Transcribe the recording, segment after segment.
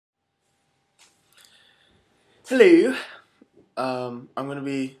Hello. I'm gonna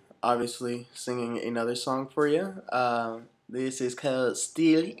be obviously singing another song for you. This is called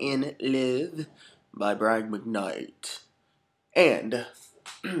 "Still in Love" by McKnight, and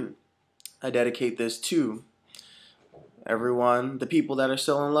I dedicate this to everyone, the people that are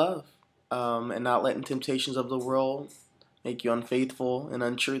still in love, and not letting temptations of the world make you unfaithful and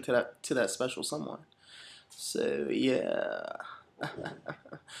untrue to that special someone. So yeah.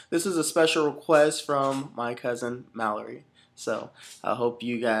 This is a special request from my cousin Maliery. So I hope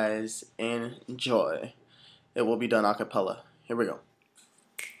you guys enjoy. It will be done a cappella. Here we go.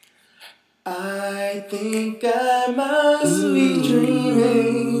 I think I must be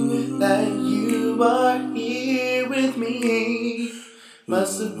dreaming that you are here with me.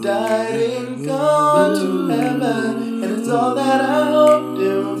 Must have died and gone to heaven, and it's all that I hope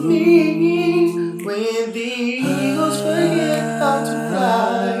to be. When the eagles forget how to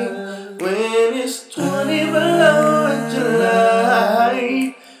fly, when it's 20 below in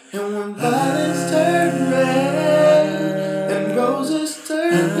July, and when violets turn red and roses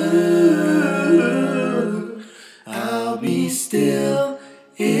turn blue, I'll be still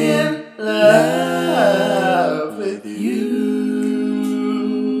in love with you.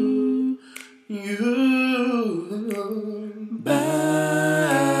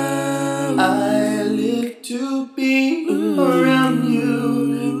 I live to be around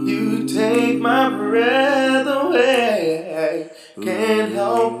you. You take my breath away. Can't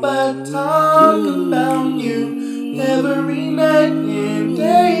help but talk about you every night and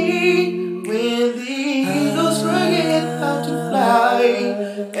day. When the eagles forget how to fly,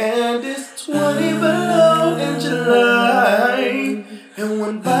 and it's 20 below in July, and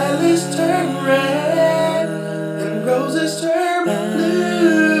when violets turn red and roses turn blue,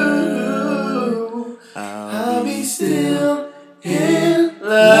 I'll be still in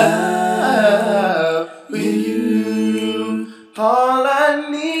love with you. All I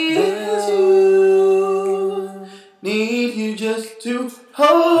need is you. Need you just to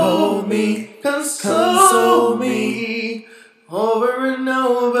hold me, console me over and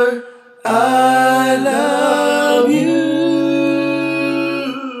over. I love